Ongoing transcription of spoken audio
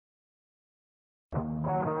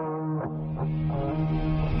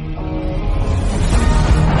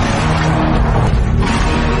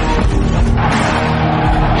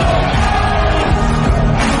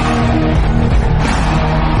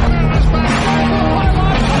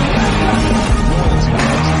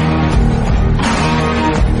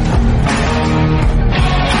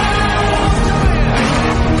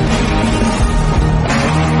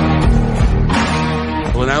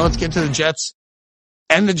Now let's get to the Jets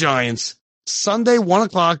and the Giants. Sunday, 1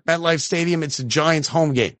 o'clock, MetLife Stadium. It's a Giants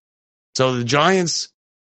home game. So the Giants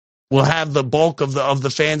will have the bulk of the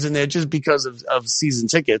fans in there just because of season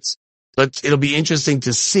tickets. But it'll be interesting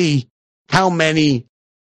to see how many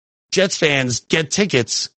Jets fans get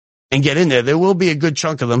tickets and get in there. There will be a good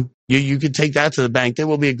chunk of them. You could take that to the bank. There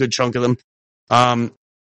will be a good chunk of them.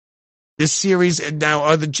 This series, now,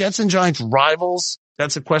 are the Jets and Giants rivals?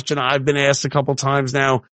 That's a question I've been asked a couple times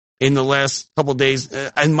now in the last couple of days.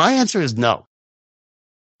 And my answer is no.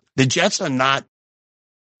 The Jets are not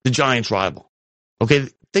the Giants' rival. Okay.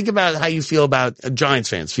 Think about how you feel about Giants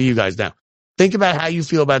fans for you guys now. Think about how you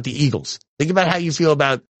feel about the Eagles. Think about how you feel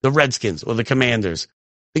about the Redskins or the Commanders.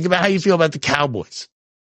 Think about how you feel about the Cowboys.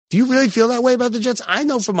 Do you really feel that way about the Jets? I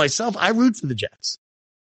know for myself, I root for the Jets.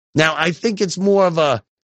 Now, I think it's more of a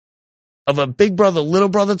big brother, little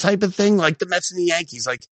brother type of thing, like the Mets and the Yankees.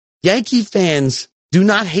 Like, Yankee fans do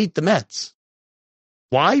not hate the Mets.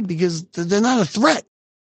 Why? Because they're not a threat.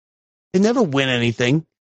 They never win anything.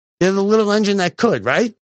 They're the little engine that could,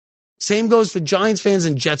 right? Same goes for Giants fans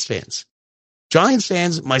and Jets fans. Giants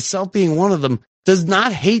fans, myself being one of them, does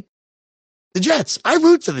not hate the Jets. I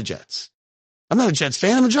root for the Jets. I'm not a Jets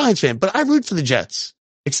fan, I'm a Giants fan, but I root for the Jets,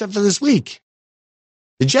 except for this week.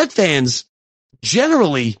 The Jet fans,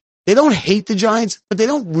 generally, they don't hate the Giants, but they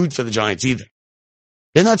don't root for the Giants either.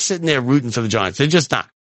 They're not sitting there rooting for the Giants. They're just not.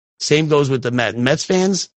 Same goes with the Mets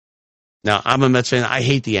fans. Now, I'm a Mets fan. I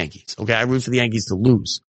hate the Yankees. Okay, I root for the Yankees to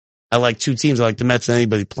lose. I like two teams. I like the Mets and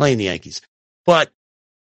anybody playing the Yankees. But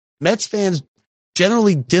Mets fans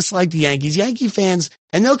generally dislike the Yankees. Yankee fans,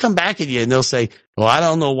 and they'll come back at you and they'll say, well, I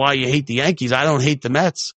don't know why you hate the Yankees. I don't hate the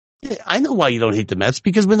Mets. Yeah, I know why you don't hate the Mets,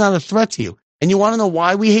 because we're not a threat to you. And you want to know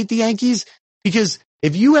why we hate the Yankees? Because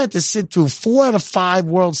if you had to sit through 4 out of 5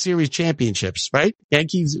 World Series championships, right?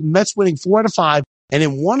 Mets winning 4 out of 5, and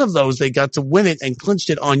in one of those, they got to win it and clinched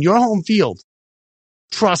it on your home field.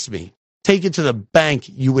 Trust me, take it to the bank.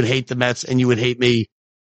 You would hate the Mets and you would hate me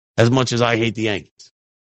as much as I hate the Yankees.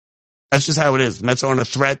 That's just how it is. The Mets aren't a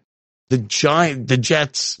threat. The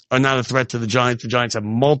Jets are not a threat to the Giants. The Giants have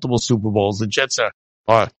multiple Super Bowls. The Jets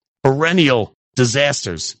are perennial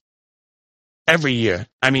disasters every year.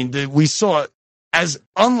 I mean, we saw, as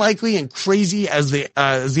unlikely and crazy as the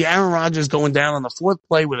Aaron Rodgers going down on the 4th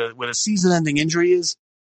play with a season-ending injury is,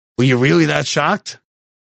 were you really that shocked?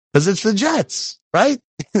 Because it's the Jets, right?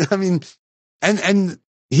 I mean, and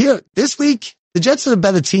here this week, the Jets are the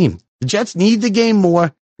better team. The Jets need the game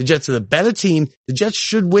more. The Jets are the better team. The Jets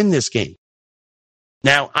should win this game.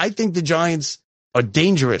 Now, I think the Giants are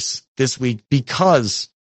dangerous this week because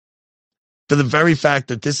for the very fact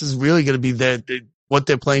that this is really going to be what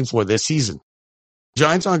they're playing for this season.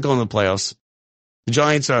 Giants aren't going to the playoffs. The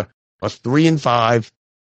Giants are 3-5.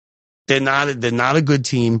 They're not a good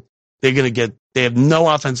team. They have no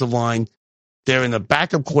offensive line. They're in a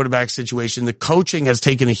backup quarterback situation. The coaching has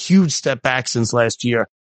taken a huge step back since last year.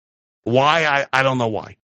 Why? I don't know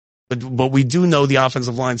why. But we do know the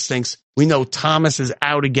offensive line stinks. We know Thomas is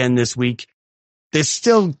out again this week. They're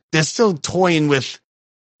still toying with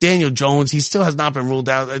Daniel Jones. He still has not been ruled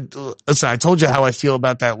out. Listen, I told you how I feel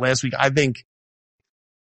about that last week. I think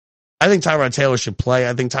Tyrod Taylor should play.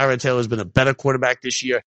 I think Tyrod Taylor has been a better quarterback this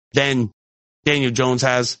year than Daniel Jones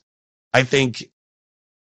has. I think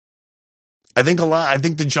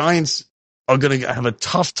the Giants are going to have a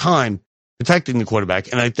tough time protecting the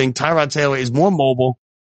quarterback. And I think Tyrod Taylor is more mobile.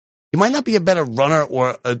 He might not be a better runner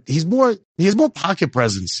he has more pocket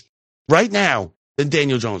presence right now than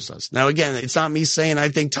Daniel Jones does. Now, again, it's not me saying I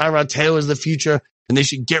think Tyrod Taylor is the future and they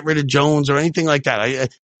should get rid of Jones or anything like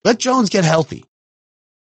that. Let Jones get healthy.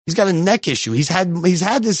 He's got a neck issue. He's had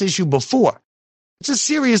this issue before. It's a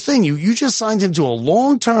serious thing. You just signed him to a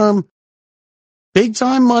long-term,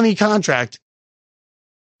 big-time money contract.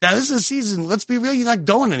 Now, this is a season. Let's be real. You're not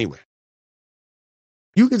going anywhere.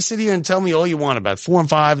 You can sit here and tell me all you want about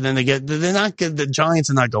 4-5, and then the Giants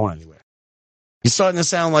are not going anywhere. You're starting to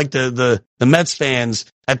sound like the Mets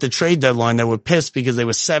fans at the trade deadline that were pissed because they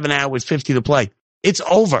were 7 out with 50 to play. It's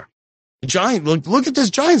over. Look at this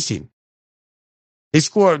Giants team. They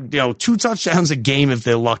scored, 2 touchdowns a game if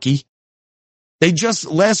they're lucky. They just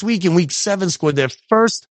last week in week 7 scored their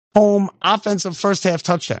first home offensive first half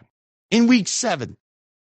touchdown in week 7.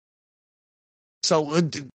 So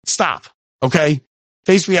stop. Okay.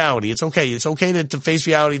 Face reality. It's okay. It's okay to face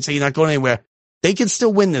reality and say you're not going anywhere. They can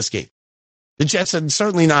still win this game. The Jets are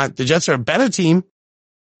certainly not. The Jets are a better team.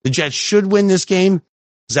 The Jets should win this game.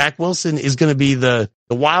 Zach Wilson is going to be the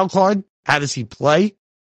wild card. How does he play?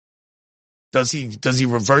 Does he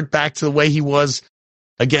revert back to the way he was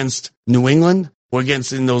against New England or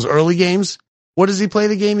against in those early games? What does he play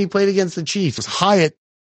the game? He played against the Chiefs. Hyatt,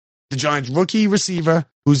 the Giants rookie receiver,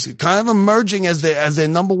 who's kind of emerging as their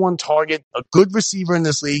number one target, a good receiver in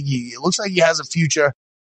this league. It looks like he has a future.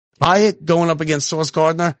 Hyatt going up against Sauce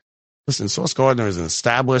Gardner. Listen, Sauce Gardner is an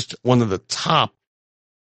established, one of the top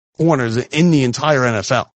corners in the entire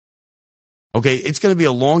NFL. Okay, it's going to be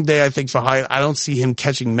a long day, I think, for Hyatt. I don't see him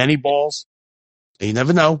catching many balls. You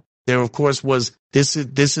never know. There, of course, was this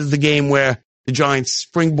is the game where the Giants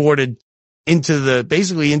springboarded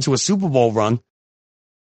basically into a Super Bowl run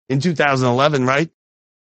in 2011, right?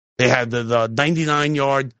 They had the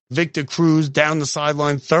 99-yard Victor Cruz down the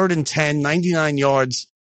sideline, 3rd and 10, 99 yards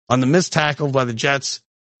on the missed tackle by the Jets.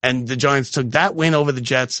 And the Giants took that win over the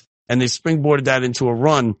Jets, and they springboarded that into a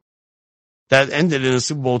run that ended in a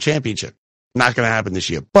Super Bowl championship. Not going to happen this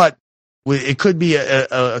year. But it could be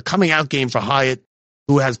a coming out game for Hyatt,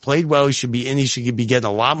 who has played well. He should be in. He should be getting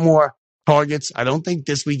a lot more targets. I don't think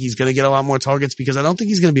this week he's going to get a lot more targets because I don't think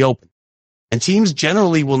he's going to be open. And teams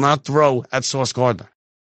generally will not throw at Sauce Gardner.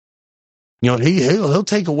 You know, he'll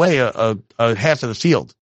take away a half of the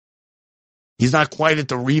field. He's not quite at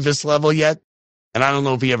the Revis level yet. And I don't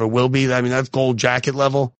know if he ever will be. I mean, that's gold jacket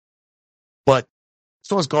level. But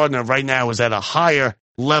Sauce Gardner right now is at a higher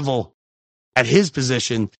level at his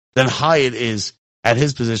position than Hyatt is at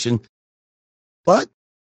his position. But,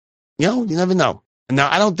 you know, you never know. And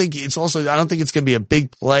now I don't think it's going to be a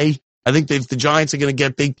big play. I think if the Giants are going to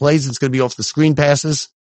get big plays, it's going to be off the screen passes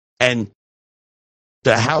and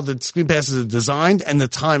how the screen passes are designed and the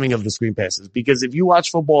timing of the screen passes. Because if you watch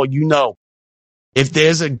football, you know, if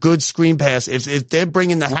there's a good screen pass, if they're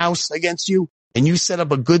bringing the house against you and you set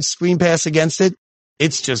up a good screen pass against it,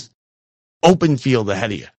 it's just open field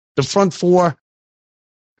ahead of you. The front four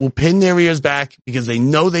will pin their ears back because they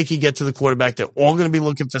know they can get to the quarterback. They're all going to be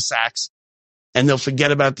looking for sacks, and they'll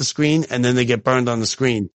forget about the screen, and then they get burned on the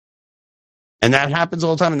screen. And that happens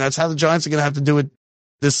all the time, and that's how the Giants are going to have to do it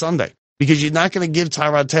this Sunday because you're not going to give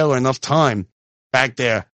Tyrod Taylor enough time back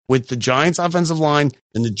there with the Giants' offensive line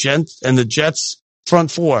and the Jets'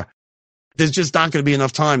 front four. There's just not going to be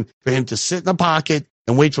enough time for him to sit in the pocket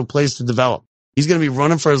and wait for plays to develop. He's going to be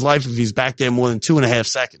running for his life if he's back there more than 2.5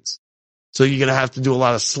 seconds. So you're going to have to do a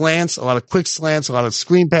lot of slants, a lot of quick slants, a lot of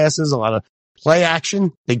screen passes, a lot of play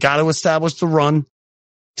action. They got to establish the run.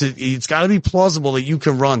 It's got to be plausible that you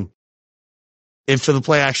can run for the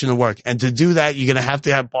play action to work. And to do that, you're going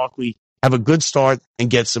to have Barkley have a good start and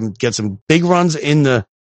get some big runs in the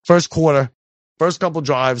first quarter, first couple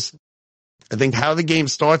drives. I think how the game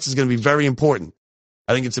starts is going to be very important.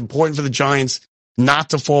 I think it's important for the Giants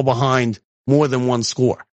not to fall behind more than one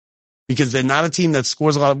score because they're not a team that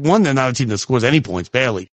scores a lot. They're not a team that scores any points,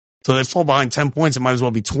 barely. So they fall behind 10 points. It might as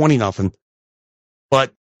well be 20-0.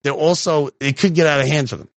 But it could get out of hand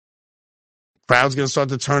for them. Crowd's going to start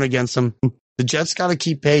to turn against them. The Jets got to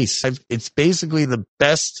keep pace. It's basically the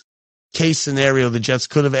best case scenario the Jets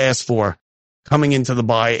could have asked for coming into the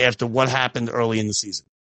bye after what happened early in the season.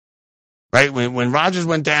 Right? When Rodgers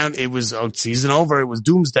went down, it was season over. It was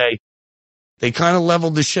doomsday. They kind of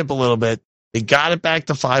leveled the ship a little bit. They got it back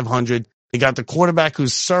to 500. They got the quarterback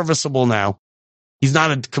who's serviceable now. He's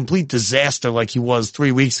not a complete disaster like he was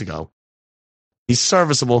 3 weeks ago. He's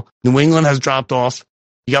serviceable. New England has dropped off.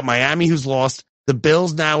 You got Miami who's lost. The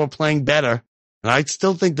Bills now are playing better. And I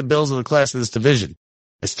still think the Bills are the class of this division.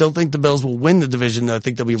 I still think the Bills will win the division. I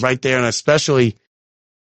think they'll be right there. And especially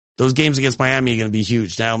those games against Miami are going to be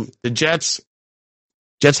huge. Now, the Jets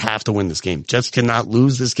have to win this game. Jets cannot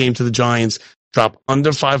lose this game to the Giants. Drop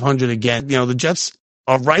under 500 again. You know, the Jets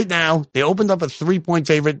are right now, they opened up a 3-point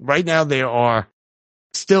favorite. Right now they are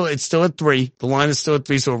it's still at 3. The line is still at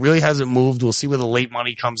 3, so it really hasn't moved. We'll see where the late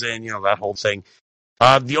money comes in, you know, that whole thing.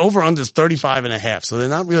 The over-under is 35.5, so they're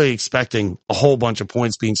not really expecting a whole bunch of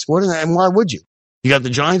points being scored. And why would you? You got the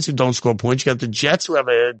Giants who don't score points. You got the Jets who have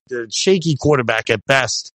a shaky quarterback at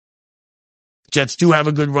best. Jets do have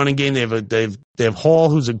a good running game. They have Hall,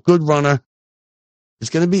 who's a good runner. It's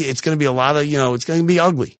going to be a lot of, it's going to be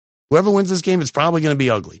ugly. Whoever wins this game, it's probably going to be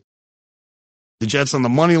ugly. The Jets on the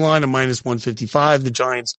money line are minus 155. The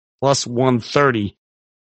Giants plus 130.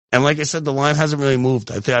 And like I said, the line hasn't really moved.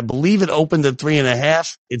 I believe it opened at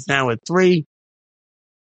 3.5. It's now at 3.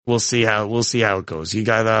 We'll see how it goes. You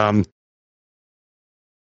got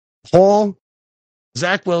Hall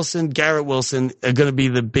Zach Wilson, Garrett Wilson are going to be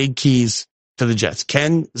the big keys to the Jets.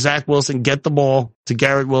 Can Zach Wilson get the ball to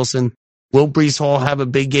Garrett Wilson? Will Breece Hall have a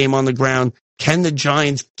big game on the ground? Can the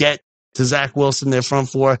Giants get to Zach Wilson, their front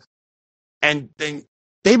four? And then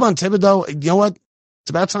Dave Thibodeau, you know what? It's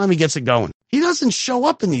about time he gets it going. He doesn't show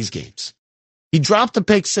up in these games. He dropped the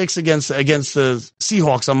pick 6 against the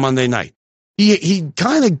Seahawks on Monday night. He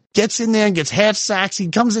kind of gets in there and gets half sacks. He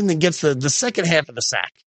comes in and gets the second half of the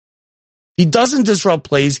sack. He doesn't disrupt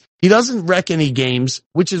plays. He doesn't wreck any games,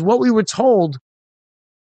 which is what we were told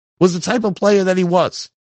was the type of player that he was.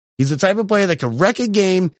 He's the type of player that can wreck a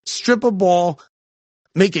game, strip a ball,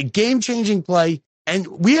 make a game-changing play, and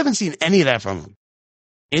we haven't seen any of that from him.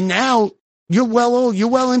 And now you're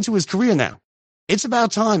well into his career now. It's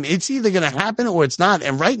about time. It's either going to happen or it's not.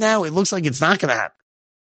 And right now it looks like it's not going to happen.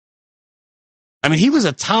 I mean, he was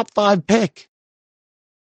a top 5 pick.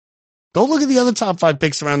 Go look at the other top 5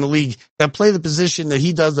 picks around the league that play the position that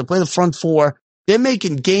he does, that play the front four. They're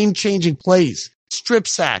making game-changing plays, strip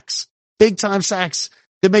sacks, big-time sacks.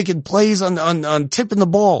 They're making plays on tipping the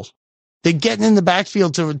ball. They're getting in the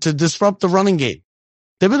backfield to disrupt the running game.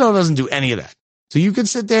 Thibodeau doesn't do any of that. So you can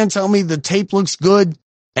sit there and tell me the tape looks good,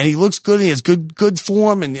 and he looks good, and he has good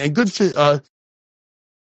form and good fit. I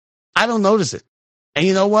don't notice it. And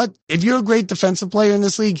you know what? If you're a great defensive player in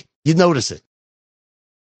this league, you notice it.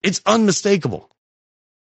 It's unmistakable.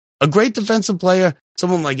 A great defensive player,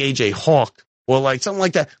 someone like A.J. Hawk, or like something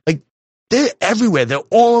like that, like they're everywhere. They're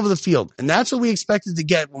all over the field. And that's what we expected to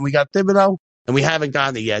get when we got Thibodeau, and we haven't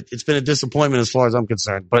gotten it yet. It's been a disappointment as far as I'm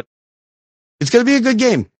concerned. But it's going to be a good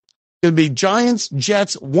game. It's going to be Giants,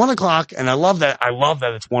 Jets, 1 o'clock, and I love that. I love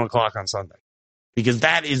that it's 1 o'clock on Sunday because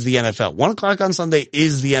that is the NFL. 1 o'clock on Sunday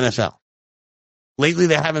is the NFL. Lately,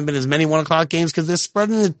 there haven't been as many 1 o'clock games because they're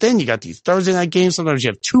spreading it thin. You got these Thursday night games. Sometimes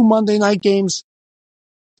you have 2 Monday night games.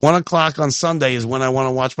 1 o'clock on Sunday is when I want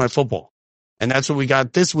to watch my football. And that's what we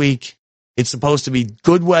got this week. It's supposed to be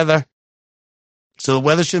good weather. So the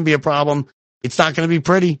weather shouldn't be a problem. It's not going to be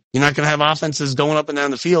pretty. You're not going to have offenses going up and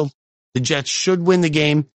down the field. The Jets should win the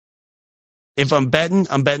game. If I'm betting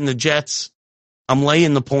the Jets. I'm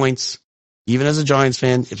laying the points. Even as a Giants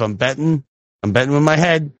fan, if I'm betting with my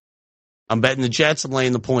head. I'm betting the Jets. I'm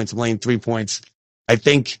laying the points. I'm laying 3 points. I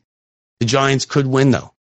think the Giants could win,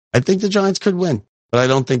 though. I think the Giants could win, but I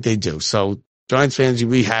don't think they do. So Giants fans, you'll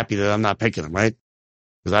be happy that I'm not picking them, right?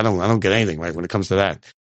 Because I don't get anything right when it comes to that.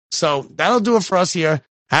 So that'll do it for us here.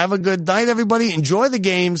 Have a good night, everybody. Enjoy the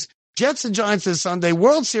games. Jets and Giants this Sunday.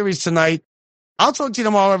 World Series tonight. I'll talk to you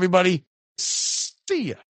tomorrow, everybody. See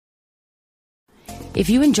ya. If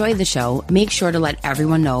you enjoyed the show, make sure to let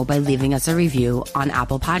everyone know by leaving us a review on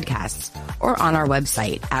Apple Podcasts or on our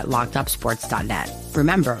website at lockedupsports.net.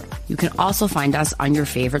 Remember, you can also find us on your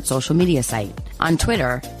favorite social media site, on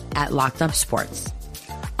Twitter at lockedupsports,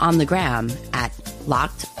 on the gram at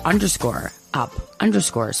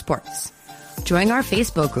locked_up_sports. Join our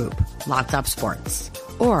Facebook group, Locked Up Sports,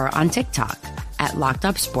 or on TikTok at Locked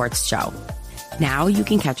Up Sports Show. Now you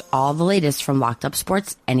can catch all the latest from Locked Up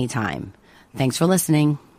Sports anytime. Thanks for listening.